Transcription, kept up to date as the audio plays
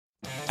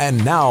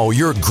And now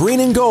your Green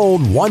and Gold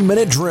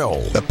 1-minute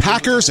drill. The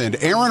Packers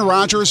and Aaron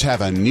Rodgers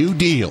have a new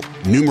deal.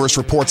 Numerous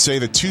reports say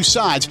the two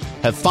sides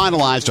have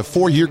finalized a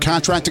 4-year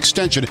contract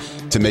extension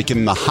to make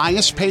him the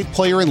highest paid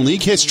player in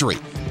league history,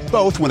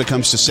 both when it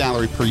comes to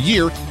salary per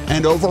year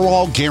and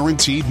overall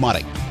guaranteed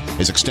money.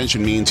 His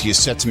extension means he is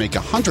set to make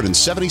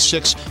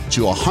 $176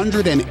 to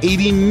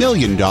 $180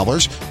 million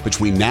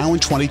between now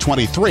and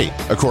 2023,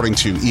 according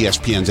to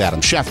ESPN's Adam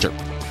Schefter.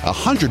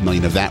 $100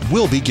 million of that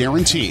will be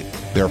guaranteed.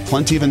 There are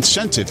plenty of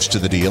incentives to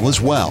the deal as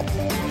well.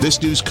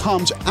 This news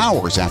comes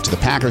hours after the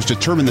Packers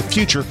determined the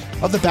future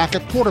of the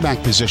backup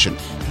quarterback position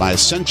by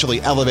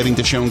essentially elevating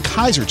Deshaun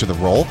Kaiser to the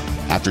role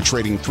after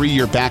trading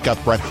 3-year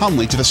backup Brett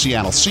Hundley to the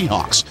Seattle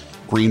Seahawks.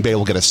 Green Bay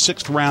will get a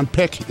 6th-round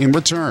pick in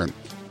return.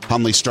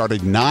 Hundley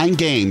started 9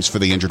 games for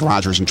the injured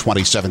Rodgers in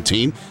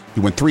 2017.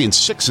 He went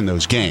 3-6 in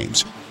those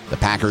games. The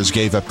Packers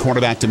gave up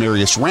cornerback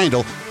Demarius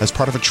Randall as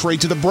part of a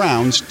trade to the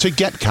Browns to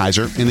get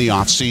Kaiser in the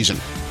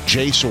offseason.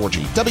 Jay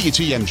Sorgi,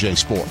 WTMJ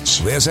Sports.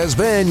 This has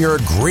been your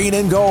Green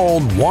and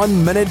Gold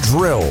 1-minute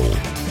drill.